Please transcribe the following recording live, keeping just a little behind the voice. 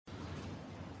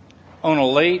On a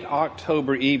late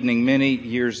October evening many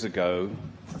years ago,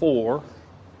 four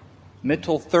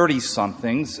middle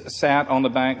 30-somethings sat on the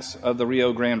banks of the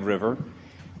Rio Grande River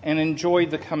and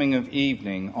enjoyed the coming of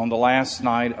evening on the last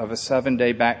night of a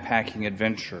 7-day backpacking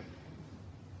adventure.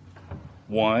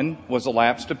 One was a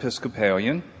lapsed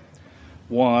Episcopalian,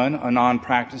 one a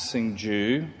non-practicing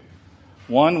Jew,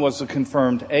 one was a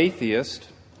confirmed atheist,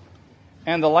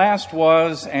 and the last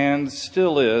was, and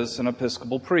still is, an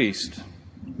Episcopal priest.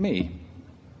 Me.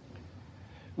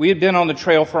 We had been on the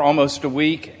trail for almost a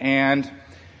week and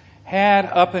had,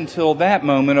 up until that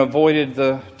moment, avoided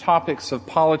the topics of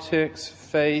politics,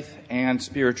 faith, and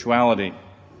spirituality.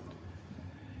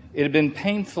 It had been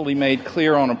painfully made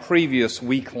clear on a previous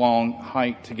week-long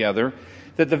hike together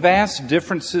that the vast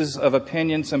differences of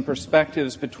opinions and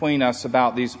perspectives between us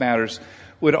about these matters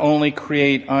would only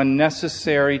create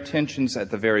unnecessary tensions at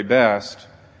the very best,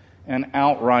 and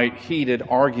outright heated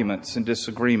arguments and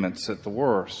disagreements at the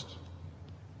worst.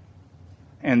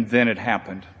 And then it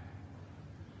happened.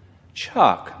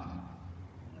 Chuck,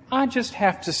 I just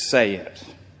have to say it.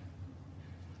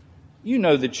 You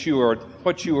know that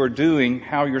what you are doing,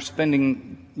 how you're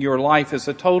spending your life is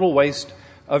a total waste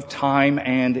of time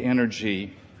and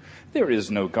energy. There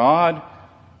is no God.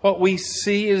 What we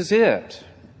see is it.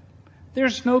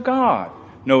 There's no God,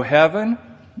 no heaven,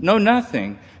 no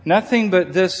nothing. Nothing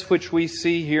but this which we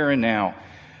see here and now.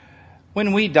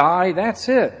 When we die, that's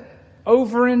it.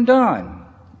 Over and done.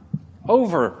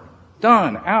 Over,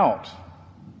 done, out.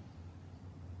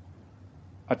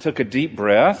 I took a deep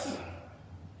breath,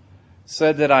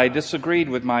 said that I disagreed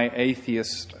with my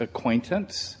atheist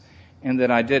acquaintance, and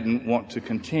that I didn't want to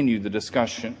continue the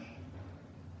discussion.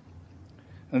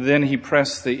 And then he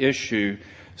pressed the issue,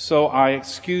 so I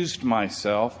excused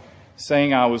myself,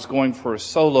 saying I was going for a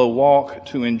solo walk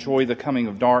to enjoy the coming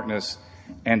of darkness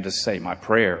and to say my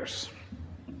prayers.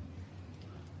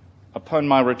 Upon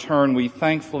my return, we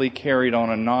thankfully carried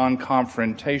on a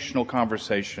non-confrontational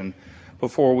conversation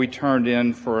before we turned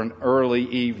in for an early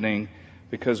evening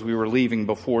because we were leaving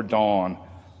before dawn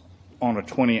on a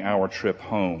 20-hour trip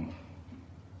home.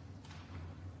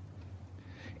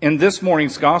 In this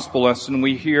morning's gospel lesson,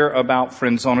 we hear about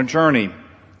friends on a journey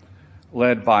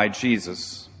led by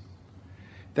Jesus.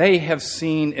 They have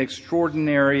seen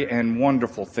extraordinary and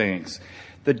wonderful things.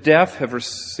 The deaf have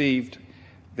received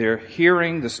their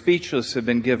hearing. The speechless have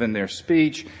been given their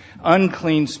speech.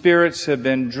 Unclean spirits have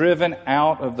been driven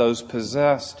out of those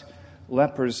possessed.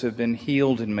 Lepers have been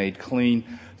healed and made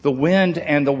clean. The wind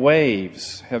and the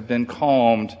waves have been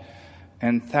calmed,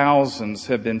 and thousands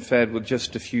have been fed with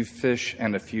just a few fish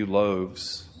and a few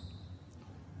loaves.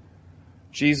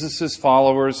 Jesus'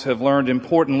 followers have learned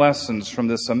important lessons from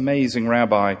this amazing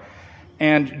rabbi.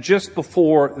 And just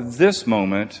before this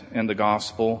moment in the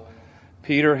gospel,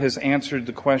 Peter has answered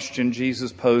the question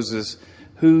Jesus poses,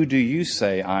 "Who do you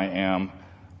say I am?"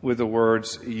 with the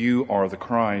words, "You are the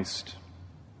Christ."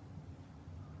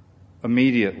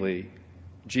 Immediately,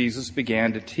 Jesus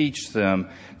began to teach them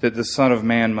that the Son of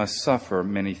Man must suffer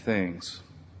many things.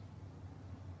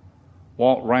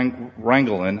 Walt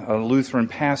Rangelin, a Lutheran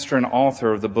pastor and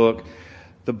author of the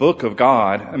book of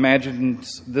God,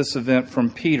 imagines this event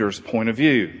from Peter's point of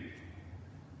view.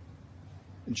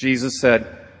 Jesus said,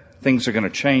 "Things are going to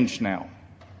change now."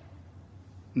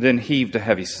 Then heaved a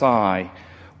heavy sigh.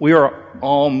 We were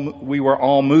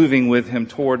all moving with him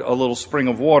toward a little spring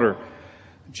of water.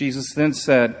 Jesus then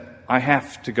said, "I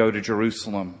have to go to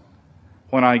Jerusalem.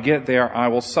 When I get there, I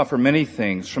will suffer many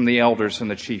things from the elders and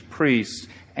the chief priests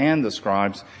and the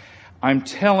scribes. I'm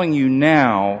telling you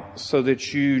now so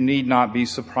that you need not be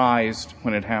surprised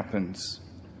when it happens.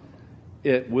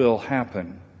 It will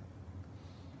happen."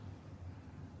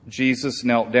 Jesus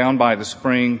knelt down by the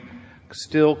spring,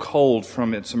 still cold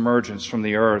from its emergence from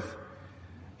the earth.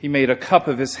 He made a cup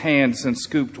of his hands and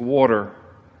scooped water.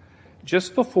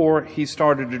 Just before he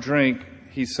started to drink,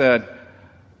 he said,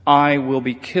 "I will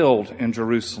be killed in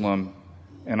Jerusalem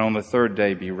and on the third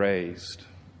day be raised."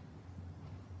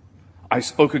 I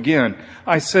spoke again.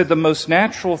 I said the most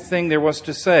natural thing there was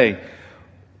to say.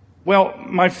 Well,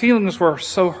 my feelings were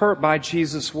so hurt by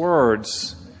Jesus'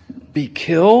 words. Be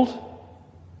killed?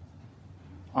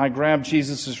 I grabbed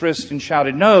Jesus' wrist and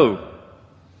shouted, "No!"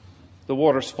 The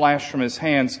water splashed from his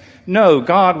hands. "No,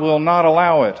 God will not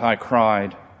allow it," I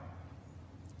cried.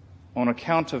 On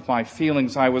account of my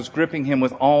feelings, I was gripping him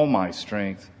with all my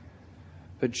strength.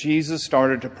 But Jesus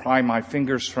started to pry my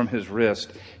fingers from his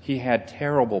wrist. He had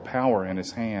terrible power in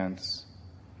his hands.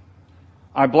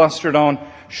 I blustered on.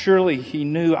 Surely he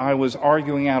knew I was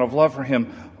arguing out of love for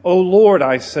him. "Oh "Oh, Lord,"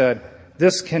 I said,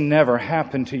 "this can never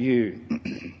happen to you."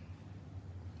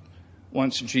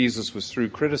 Once Jesus was through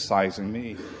criticizing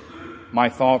me, my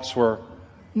thoughts were,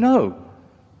 no,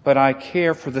 but I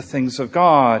care for the things of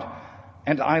God,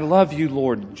 and I love you,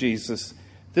 Lord Jesus.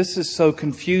 This is so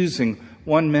confusing.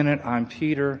 One minute I'm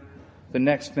Peter, the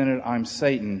next minute I'm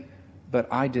Satan, but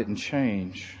I didn't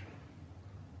change.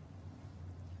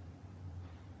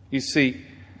 You see,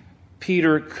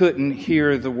 Peter couldn't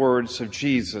hear the words of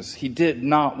Jesus. He did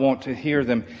not want to hear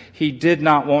them. He did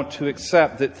not want to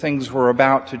accept that things were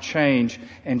about to change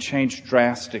and change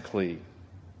drastically.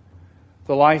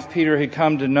 The life Peter had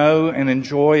come to know and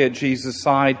enjoy at Jesus'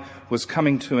 side was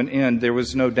coming to an end. There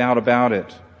was no doubt about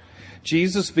it.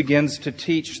 Jesus begins to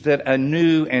teach that a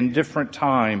new and different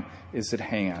time is at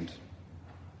hand.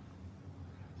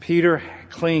 Peter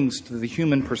clings to the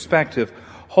human perspective,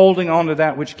 holding on to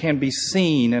that which can be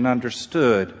seen and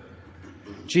understood.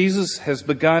 Jesus has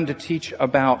begun to teach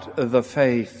about the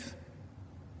faith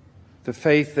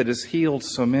that has healed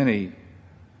so many,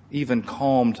 even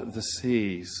calmed the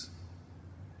seas.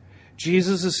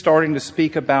 Jesus is starting to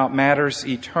speak about matters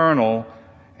eternal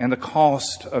and the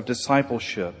cost of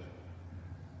discipleship.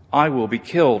 I will be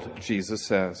killed, Jesus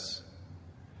says.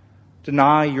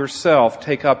 Deny yourself,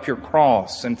 take up your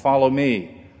cross, and follow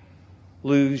me.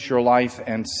 Lose your life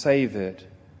and save it.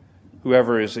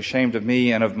 Whoever is ashamed of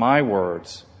me and of my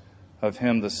words, of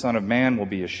him the Son of Man will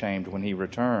be ashamed when he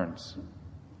returns.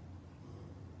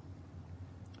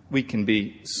 We can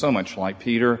be so much like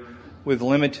Peter, with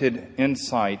limited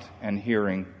insight and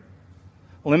hearing,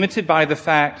 limited by the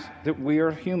fact that we are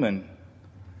human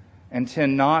and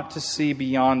tend not to see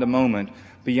beyond the moment,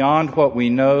 beyond what we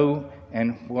know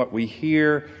and what we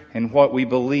hear and what we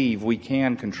believe we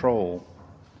can control.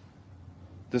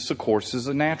 This, of course, is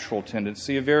a natural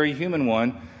tendency, a very human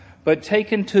one, but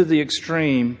taken to the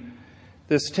extreme,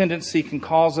 this tendency can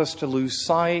cause us to lose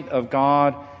sight of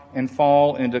God and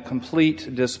fall into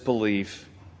complete disbelief.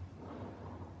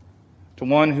 To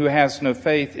one who has no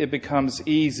faith, it becomes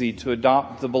easy to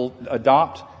adopt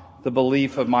the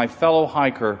belief of my fellow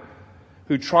hiker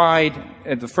who tried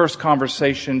at the first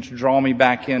conversation to draw me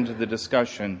back into the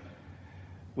discussion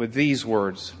with these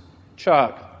words,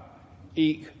 Chuck,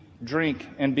 eat, drink,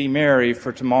 and be merry,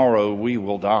 for tomorrow we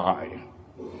will die.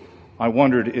 I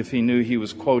wondered if he knew he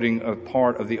was quoting a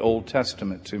part of the Old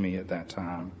Testament to me at that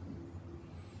time.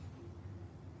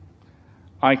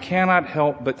 I cannot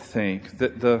help but think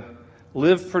that the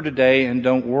live for today and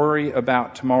don't worry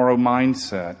about tomorrow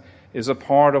mindset is a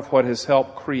part of what has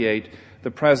helped create the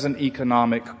present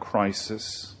economic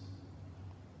crisis.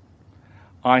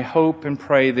 I hope and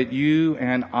pray that you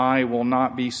and I will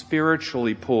not be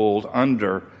spiritually pulled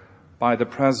under by the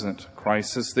present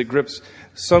crisis that grips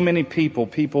so many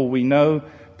people we know,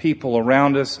 people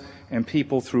around us, and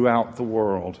people throughout the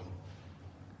world.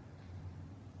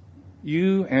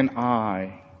 You and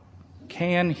I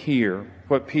can hear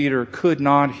what Peter could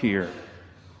not hear.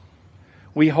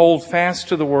 We hold fast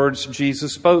to the words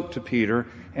Jesus spoke to Peter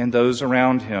and those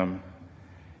around him.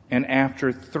 And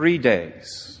after 3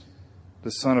 days,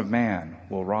 the Son of Man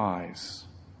will rise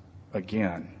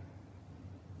again.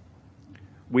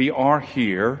 We are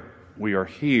here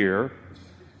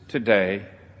today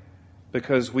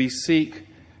because we seek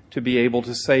to be able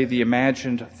to say the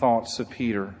imagined thoughts of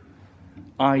Peter.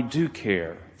 I do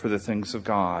care for the things of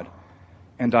God,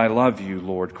 and I love you,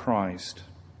 Lord Christ.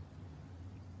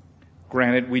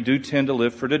 Granted, we do tend to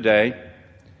live for today,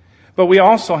 but we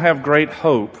also have great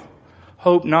hope.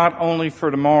 Hope not only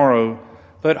for tomorrow,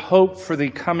 but hope for the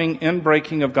coming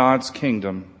inbreaking of God's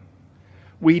kingdom.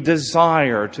 We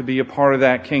desire to be a part of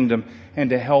that kingdom and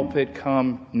to help it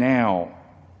come now.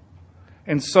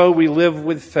 And so we live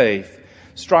with faith,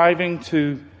 striving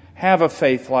to have a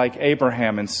faith like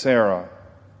Abraham and Sarah.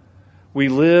 We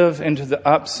live into the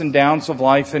ups and downs of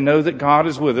life and know that God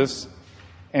is with us.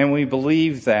 And we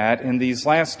believe that in these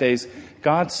last days,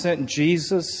 God sent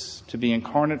Jesus to be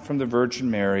incarnate from the Virgin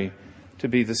Mary, to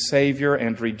be the Savior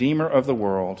and Redeemer of the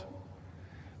world.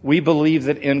 We believe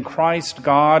that in Christ,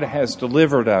 God has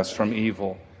delivered us from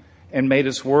evil and made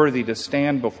us worthy to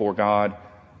stand before God.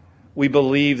 We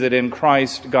believe that in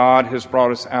Christ, God has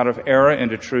brought us out of error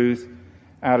into truth,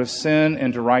 out of sin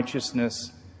into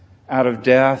righteousness, out of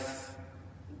death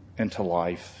into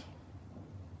life.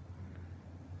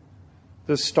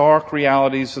 The stark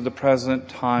realities of the present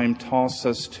time toss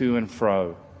us to and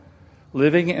fro.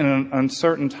 Living in an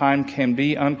uncertain time can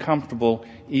be uncomfortable,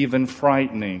 even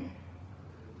frightening.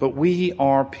 But we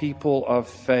are people of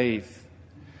faith,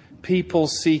 people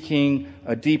seeking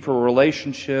a deeper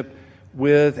relationship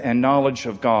with and knowledge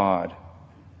of God.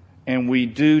 And we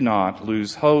do not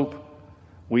lose hope.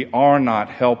 We are not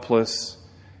helpless.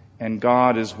 And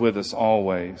God is with us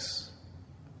always.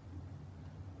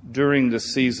 during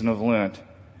this season of Lent,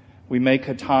 we make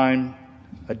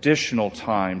additional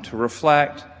time to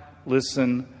reflect,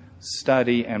 listen,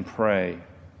 study, and pray.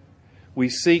 We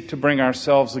seek to bring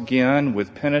ourselves again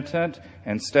with penitent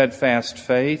and steadfast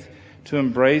faith to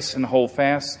embrace and hold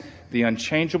fast the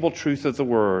unchangeable truth of the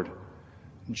Word,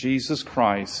 Jesus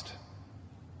Christ,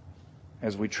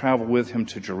 as we travel with him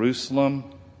to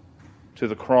Jerusalem, to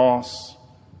the cross,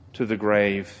 to the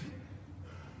grave,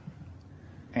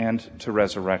 and to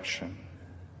resurrection.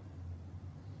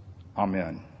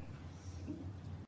 Amen.